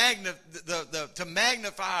 to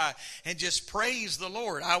magnify and just praise the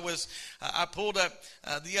Lord. I pulled up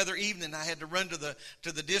the other evening. I had to run to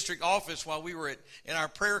the district office while we were in our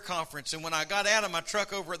prayer conference. And when I got out of my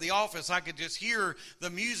truck over at the office, I could just hear the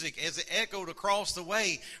music as it echoed across the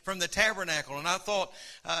way from the tabernacle. And I thought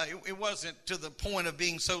it wasn't to the point of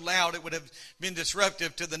being so loud it would have been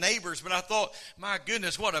disruptive to the neighbors. But I thought, my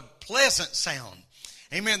goodness, what a pleasant sound.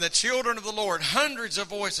 Amen. The children of the Lord, hundreds of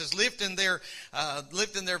voices lifting their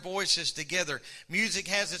voices together. Music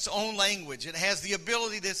has its own language. It has the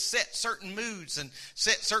ability to set certain moods and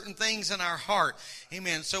set certain things in our heart.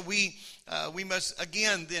 Amen. So we must,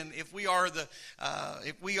 again, then, if we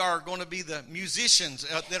are going to be the musicians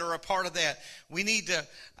that are a part of that, we need to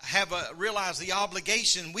realize the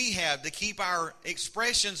obligation we have to keep our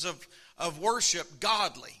expressions of worship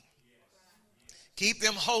godly. Keep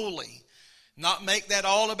them holy. Not make that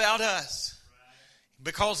all about us,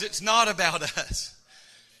 because it's not about us.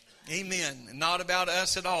 Amen. Not about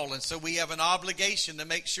us at all. And so we have an obligation to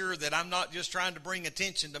make sure that I'm not just trying to bring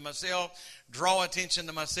attention to myself, draw attention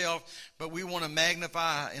to myself, but we want to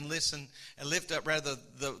magnify and listen and lift up rather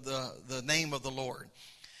the name of the Lord.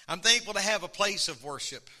 I'm thankful to have a place of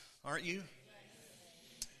worship. Aren't you?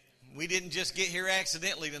 We didn't just get here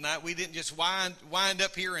accidentally tonight. We didn't just wind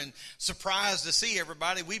up here and surprised to see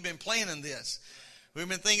everybody. We've been planning this. We've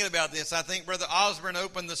been thinking about this. I think Brother Osborne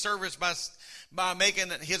opened the service by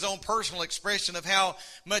making his own personal expression of how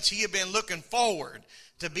much he had been looking forward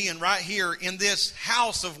to being right here in this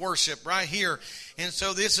house of worship right here. And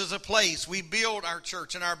so this is a place. We build our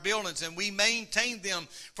church and our buildings, and we maintain them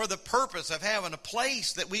for the purpose of having a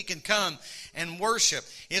place that we can come and worship.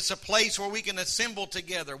 It's a place where we can assemble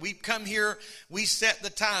together. We come here, we set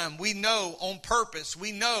the time. We know on purpose.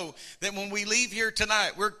 We know that when we leave here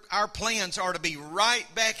tonight, our plans are to be right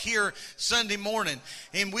back here Sunday morning.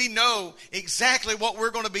 And we know exactly what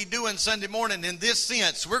we're going to be doing Sunday morning in this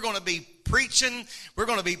sense. We're going to be preaching, we're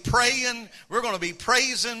going to be praying, we're going to be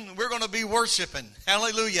praising, we're going to be worshiping.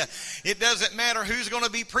 Hallelujah. It doesn't matter who's going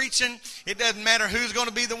to be preaching. It doesn't matter who's going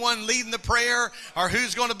to be the one leading the prayer, or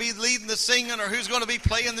who's going to be leading the singing, or who's going to be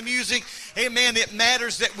playing the music. Amen. It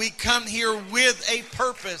matters that we come here with a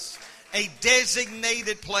purpose, a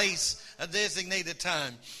designated place, a designated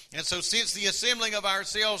time. And so since the assembling of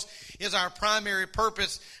ourselves is our primary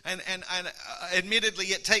purpose, and admittedly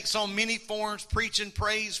it takes on many forms: preaching,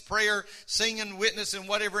 praise, prayer, singing, witnessing,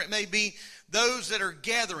 whatever it may be, those that are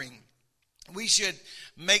gathering, we should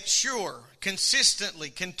make sure consistently,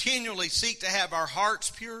 continually seek to have our hearts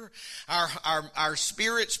pure, our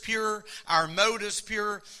spirits pure, our motives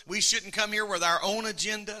pure. We shouldn't come here with our own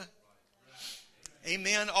agenda.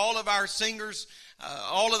 Amen. All of our singers,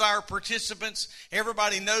 all of our participants,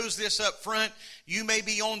 everybody knows this up front. You may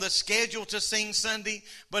be on the schedule to sing Sunday,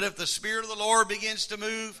 but if the Spirit of the Lord begins to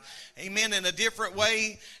move, amen, in a different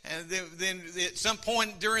way, and then at some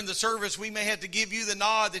point during the service, we may have to give you the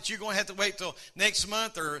nod that you're going to have to wait till next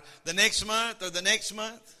month or the next month or the next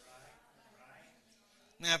month.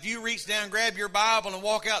 Now, if you reach down, grab your Bible, and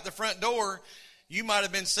walk out the front door, you might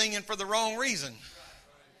have been singing for the wrong reason.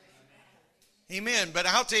 Amen. But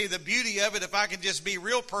I'll tell you the beauty of it, if I can just be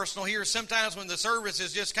real personal here, sometimes when the service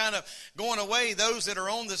is just kind of going away, those that are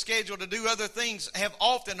on the schedule to do other things have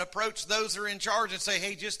often approached those that are in charge and say,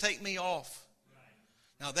 hey, just take me off.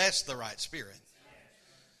 Now that's the right spirit.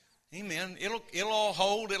 Amen. It'll all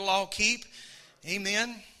hold. It'll all keep.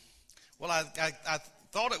 Amen. Well, I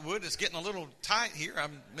thought it would. It's getting a little tight here.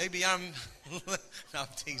 I'm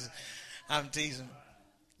teasing. I'm teasing.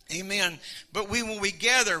 Amen. But when we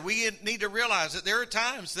gather, we need to realize that there are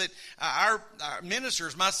times that our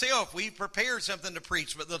ministers, myself, we prepared something to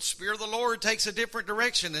preach, but the Spirit of the Lord takes a different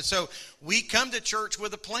direction. And so we come to church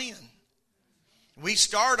with a plan. We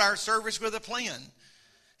start our service with a plan.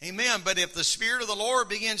 Amen. But if the Spirit of the Lord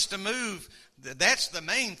begins to move, that's the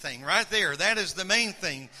main thing right there. That is the main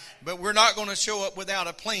thing. But we're not going to show up without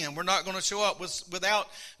a plan. We're not going to show up without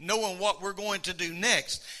knowing what we're going to do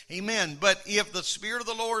next. Amen. But if the Spirit of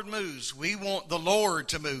the Lord moves, we want the Lord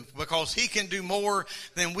to move, because He can do more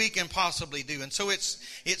than we can possibly do. And so it's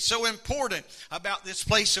so important about this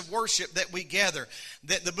place of worship that we gather,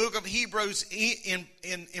 that the book of Hebrews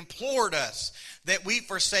implored us that we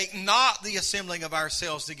forsake not the assembling of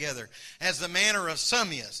ourselves together, as the manner of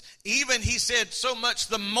some is. Even he said said, so much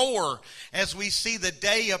the more as we see the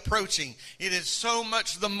day approaching. It is so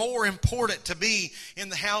much the more important to be in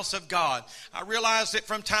the house of God. I realize that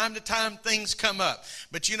from time to time things come up.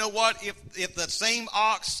 But you know what? If the same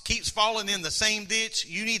ox keeps falling in the same ditch,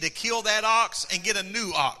 you need to kill that ox and get a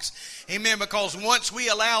new ox. Amen. Because once we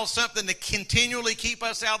allow something to continually keep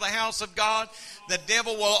us out of the house of God, the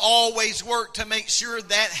devil will always work to make sure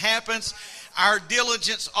that happens. Our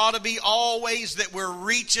diligence ought to be always that we're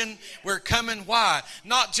reaching, we're coming. Why?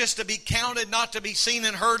 Not just to be counted, not to be seen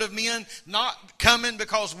and heard of men, not coming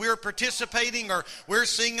because we're participating or we're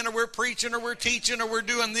singing or we're preaching or we're teaching or we're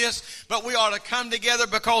doing this, but we ought to come together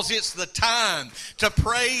because it's the time to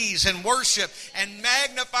praise and worship and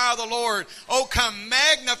magnify the Lord. Oh, come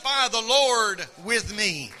magnify the Lord with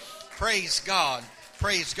me. Praise God.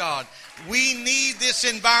 Praise God. We need this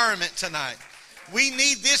environment tonight. We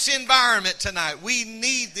need this environment tonight. We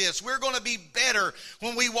need this. We're going to be better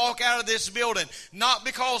when we walk out of this building. Not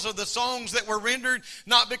because of the songs that were rendered,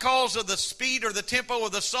 not because of the speed or the tempo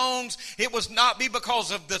of the songs. It was not be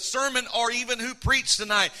because of the sermon or even who preached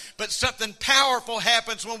tonight. But something powerful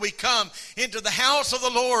happens when we come into the house of the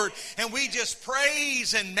Lord and we just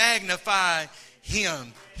praise and magnify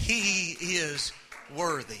Him. He is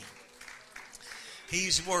worthy.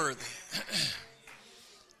 He's worthy.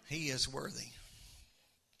 He is worthy.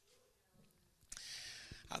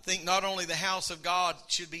 I think not only the house of God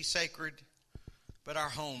should be sacred, but our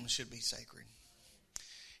homes should be sacred.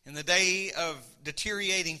 In the day of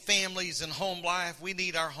deteriorating families and home life, we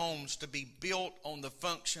need our homes to be built on the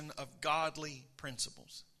function of godly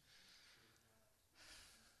principles.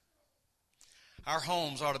 Our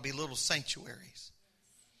homes ought to be little sanctuaries.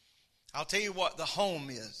 I'll tell you what the home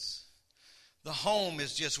is. The home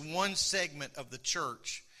is just one segment of the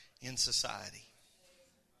church in society.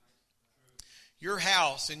 Your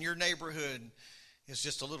house in your neighborhood is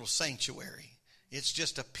just a little sanctuary. It's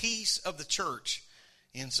just a piece of the church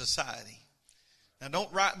in society. Now,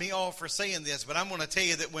 don't write me off for saying this, but I'm going to tell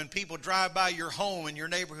you that when people drive by your home in your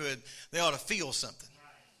neighborhood, they ought to feel something.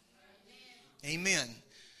 Amen.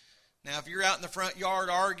 Now, if you're out in the front yard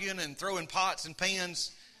arguing and throwing pots and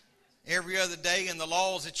pans every other day in the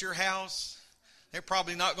laws at your house, they're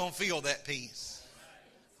probably not going to feel that peace.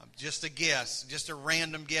 Just a guess, just a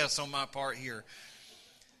random guess on my part here.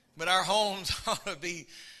 But our homes ought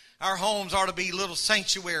to be little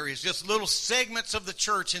sanctuaries, just little segments of the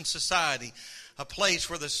church in society, a place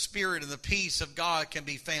where the Spirit and the peace of God can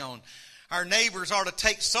be found. Our neighbors ought to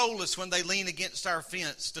take solace when they lean against our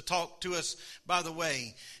fence to talk to us by the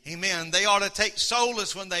way. Amen. They ought to take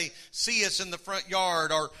solace when they see us in the front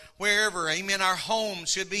yard or wherever. Amen. Our home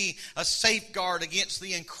should be a safeguard against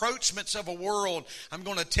the encroachments of a world, I'm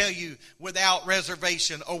going to tell you, without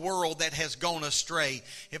reservation, a world that has gone astray.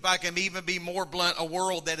 If I can even be more blunt, a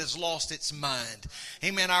world that has lost its mind.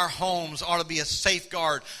 Amen. Our homes ought to be a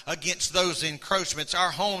safeguard against those encroachments.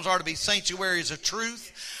 Our homes ought to be sanctuaries of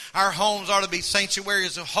truth. Our homes ought to be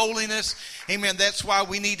sanctuaries of holiness. Amen. That's why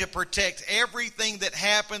we need to protect everything that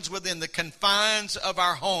happens within the confines of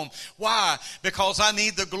our home. Why? Because I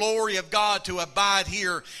need the glory of God to abide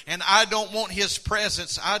here, and I don't want His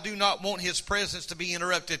presence. I do not want His presence to be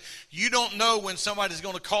interrupted. You don't know when somebody's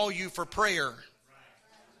going to call you for prayer.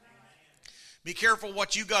 Be careful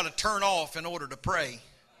what you got to turn off in order to pray.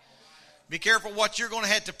 Be careful what you're going to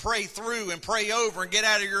have to pray through and pray over and get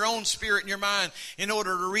out of your own spirit and your mind in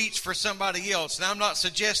order to reach for somebody else. Now, I'm not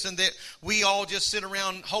suggesting that we all just sit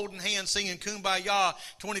around holding hands singing Kumbaya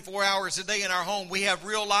 24 hours a day in our home. We have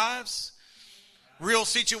real lives, real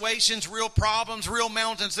situations, real problems, real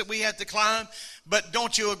mountains that we have to climb. But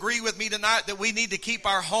don't you agree with me tonight that we need to keep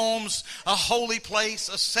our homes a holy place,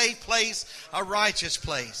 a safe place, a righteous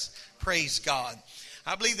place? Praise God.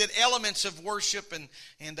 I believe that elements of worship, and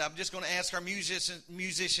I'm just going to ask our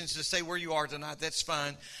musicians to say where you are tonight. That's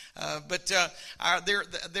fine. But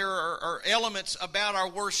there are elements about our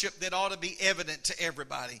worship that ought to be evident to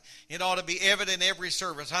everybody. It ought to be evident in every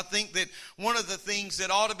service. I think that one of the things that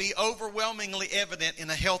ought to be overwhelmingly evident in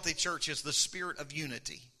a healthy church is the spirit of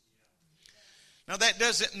unity. Now, that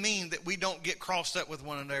doesn't mean that we don't get crossed up with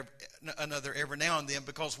one another every now and then,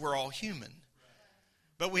 because we're all human.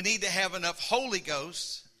 But we need to have enough Holy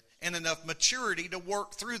Ghost and enough maturity to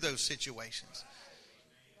work through those situations.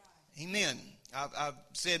 Amen. I've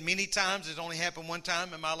said many times, it's only happened one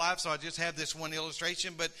time in my life, so I just have this one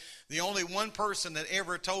illustration. But the only one person that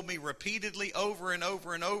ever told me repeatedly over and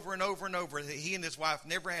over and over and over and over that he and his wife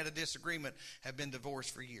never had a disagreement have been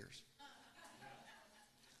divorced for years.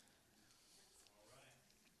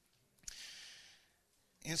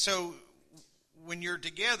 And so when you're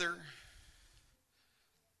together,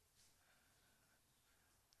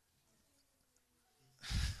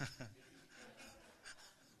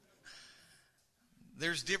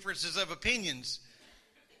 There's differences of opinions,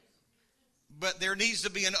 but there needs to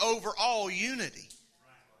be an overall unity.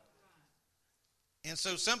 And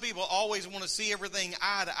so some people always want to see everything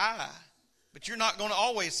eye to eye, but you're not going to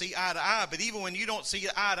always see eye to eye. But even when you don't see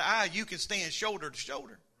eye to eye, you can stand shoulder to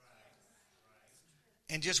shoulder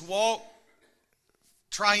and just walk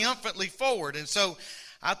triumphantly forward. And so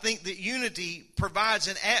I think that unity provides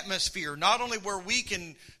an atmosphere, not only where we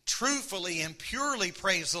can truthfully and purely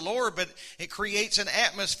praise the Lord, but it creates an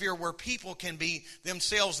atmosphere where people can be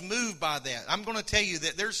themselves moved by that. I'm going to tell you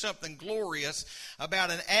that there's something glorious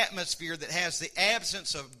about an atmosphere that has the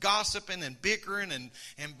absence of gossiping and bickering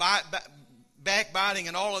and backbiting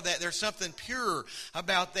and all of that. There's something pure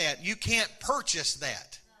about that. You can't purchase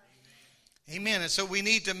that. Amen. And so we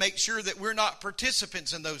need to make sure that we're not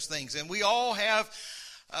participants in those things. And we all have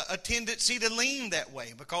a tendency to lean that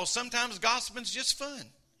way because sometimes gossiping's just fun.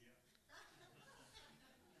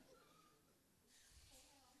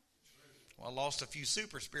 Well, I lost a few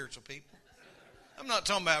super spiritual people. I'm not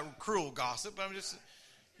talking about cruel gossip, but I'm just,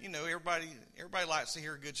 everybody likes to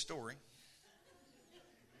hear a good story.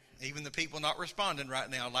 Even the people not responding right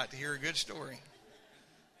now like to hear a good story.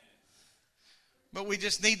 But we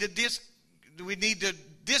just need to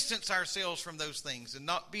distance ourselves from those things and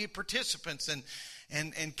not be participants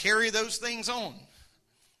and carry those things on.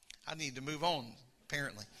 I need to move on,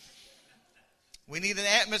 apparently. We need an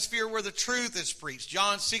atmosphere where the truth is preached.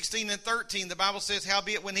 John 16:13, the Bible says,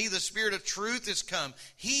 howbeit when he, the Spirit of truth, is come,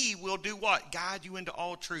 he will do what? Guide you into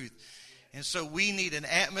all truth. And so we need an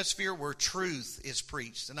atmosphere where truth is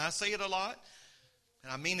preached. And I say it a lot,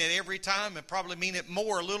 and I mean it every time, and probably mean it a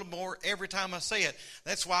little more every time I say it.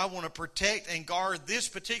 That's why I want to protect and guard this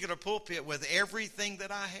particular pulpit with everything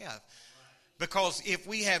that I have. Because if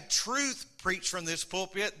we have truth preached from this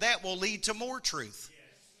pulpit, that will lead to more truth.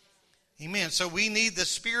 Amen. So we need the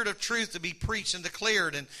Spirit of truth to be preached and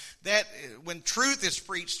declared. And that when truth is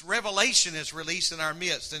preached, revelation is released in our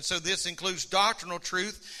midst. And so this includes doctrinal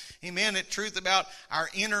truth. Amen. And truth about our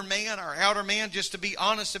inner man, our outer man, just to be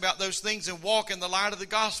honest about those things and walk in the light of the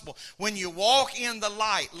gospel. When you walk in the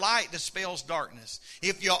light, light dispels darkness.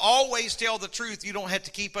 If you always tell the truth, you don't have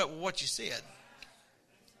to keep up with what you said.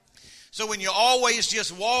 So when you always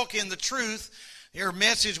just walk in the truth, your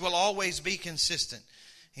message will always be consistent.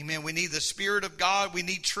 Amen. We need the Spirit of God. We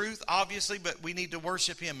need truth, obviously, but we need to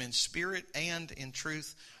worship Him in spirit and in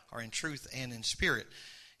truth, or in truth and in spirit.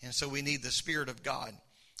 And so we need the Spirit of God.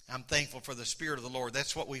 I'm thankful for the Spirit of the Lord.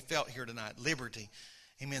 That's what we felt here tonight, liberty.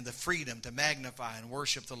 Amen. The freedom to magnify and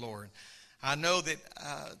worship the Lord. I know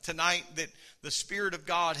that tonight that the Spirit of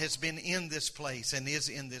God has been in this place and is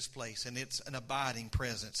in this place, and it's an abiding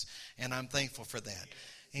presence, and I'm thankful for that.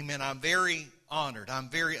 Amen. I'm very honored. I'm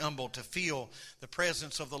very humbled to feel the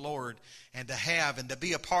presence of the Lord and to have and to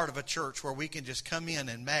be a part of a church where we can just come in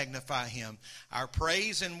and magnify Him. Our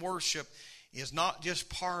praise and worship is not just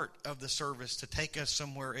part of the service to take us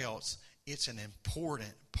somewhere else. It's an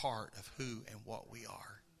important part of who and what we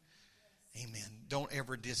are. Amen. Don't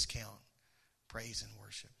ever discount praise and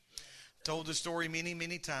worship. I've told the story many,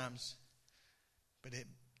 many times, but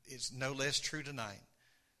it's no less true tonight.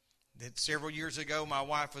 That several years ago, my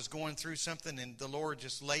wife was going through something, and the Lord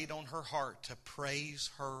just laid on her heart to praise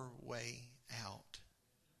her way out.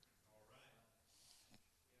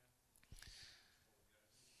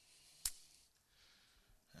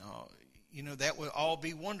 That would all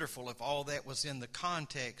be wonderful if all that was in the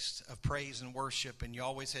context of praise and worship, and you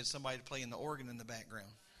always had somebody playing the organ in the background.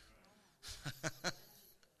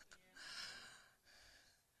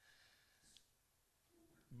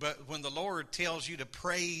 But when the Lord tells you to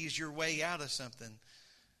praise your way out of something,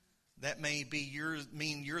 that may be you're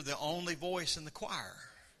the only voice in the choir.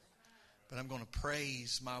 But I'm going to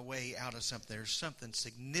praise my way out of something. There's something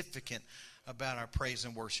significant about our praise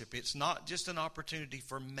and worship. It's not just an opportunity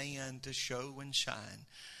for man to show and shine.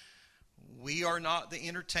 We are not the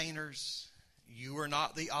entertainers. You are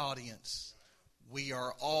not the audience. We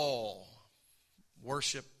are all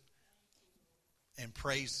worship and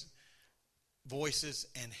praise voices,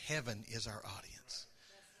 and heaven is our audience.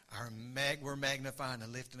 We're magnifying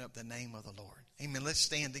and lifting up the name of the Lord. Amen. Let's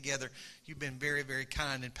stand together. You've been very, very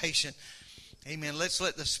kind and patient. Amen. Let's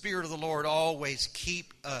let the Spirit of the Lord always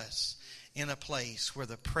keep us in a place where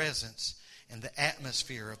the presence and the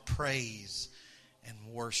atmosphere of praise and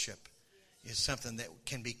worship is something that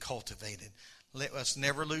can be cultivated. Let us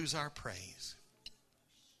never lose our praise.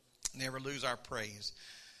 Never lose our praise.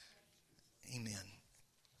 Amen.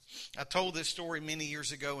 I told this story many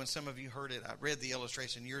years ago, and some of you heard it. I read the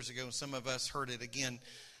illustration years ago, and some of us heard it again.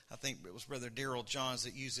 I think it was Brother Darrell Johns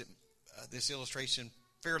that used it, this illustration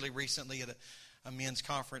fairly recently at a men's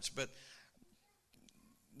conference, but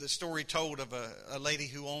the story told of a lady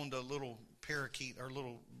who owned a little parakeet or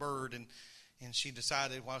little bird, and she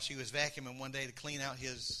decided while she was vacuuming one day to clean out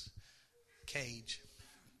his cage.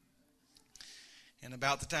 And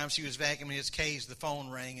about the time she was vacuuming his cage, the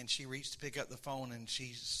phone rang, and she reached to pick up the phone, and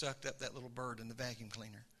she sucked up that little bird in the vacuum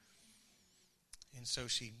cleaner. And so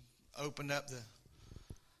she opened up the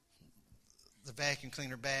vacuum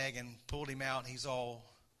cleaner bag and pulled him out. He's all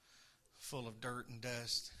full of dirt and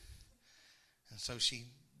dust. And so she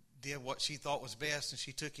did what she thought was best, and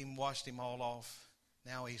she took him, washed him all off.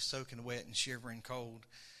 Now he's soaking wet and shivering cold.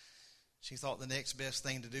 She thought the next best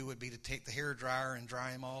thing to do would be to take the hairdryer and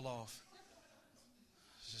dry him all off.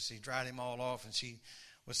 So she dried him all off, and she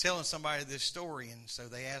was telling somebody this story, and so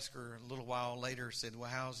they asked her a little while later, said, well,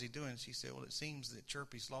 how's he doing? She said, well, it seems that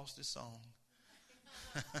Chirpy's lost his song.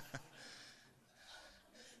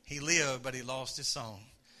 He lived, but he lost his song.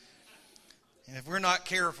 And if we're not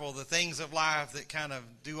careful, the things of life that kind of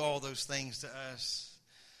do all those things to us,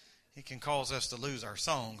 it can cause us to lose our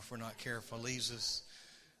song if we're not careful. It leaves us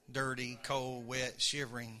dirty, cold, wet,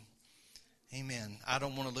 shivering. Amen. I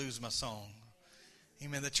don't want to lose my song.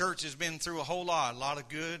 Amen. The church has been through a whole lot of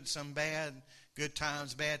good, some bad, good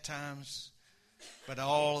times, bad times. But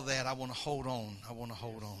all of that, I want to hold on. I want to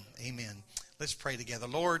hold on. Amen. Let's pray together.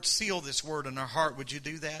 Lord, seal this word in our heart. Would you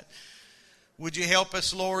do that? Would you help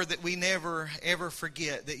us, Lord, that we never, ever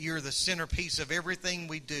forget that you're the centerpiece of everything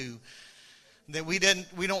we do. That we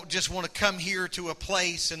don't just want to come here to a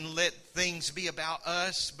place and let things be about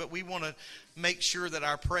us, but we want to make sure that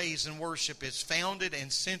our praise and worship is founded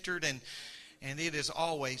and centered and it is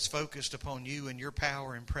always focused upon you and your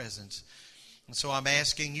power and presence. And so I'm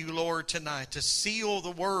asking you, Lord, tonight to seal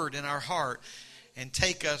the word in our heart and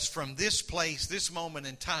take us from this place, this moment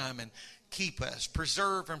in time, and keep us,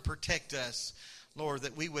 preserve and protect us, Lord,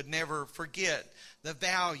 that we would never forget the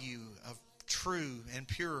value of true and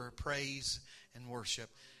pure praise and worship,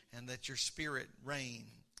 and that your Spirit reign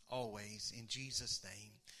always. In Jesus'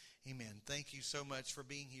 name, amen. Thank you so much for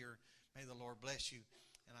being here. May the Lord bless you,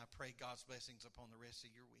 and I pray God's blessings upon the rest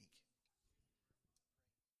of your week.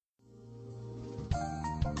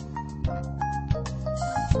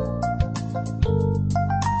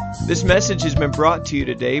 This message has been brought to you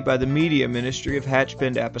today by the media ministry of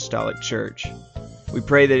Hatchbend Apostolic Church. We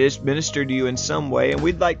pray that it's ministered to you in some way, and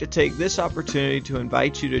we'd like to take this opportunity to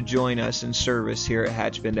invite you to join us in service here at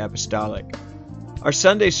Hatchbend Apostolic. Our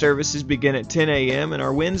Sunday services begin at 10 a.m. and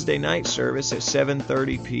our Wednesday night service at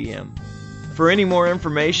 7:30 p.m. For any more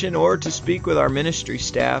information or to speak with our ministry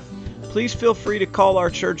staff, please feel free to call our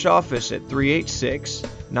church office at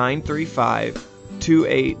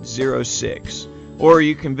 386-935-2806, or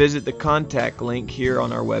you can visit the contact link here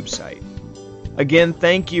on our website. Again,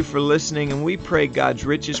 thank you for listening, and we pray God's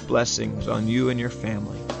richest blessings on you and your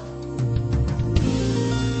family.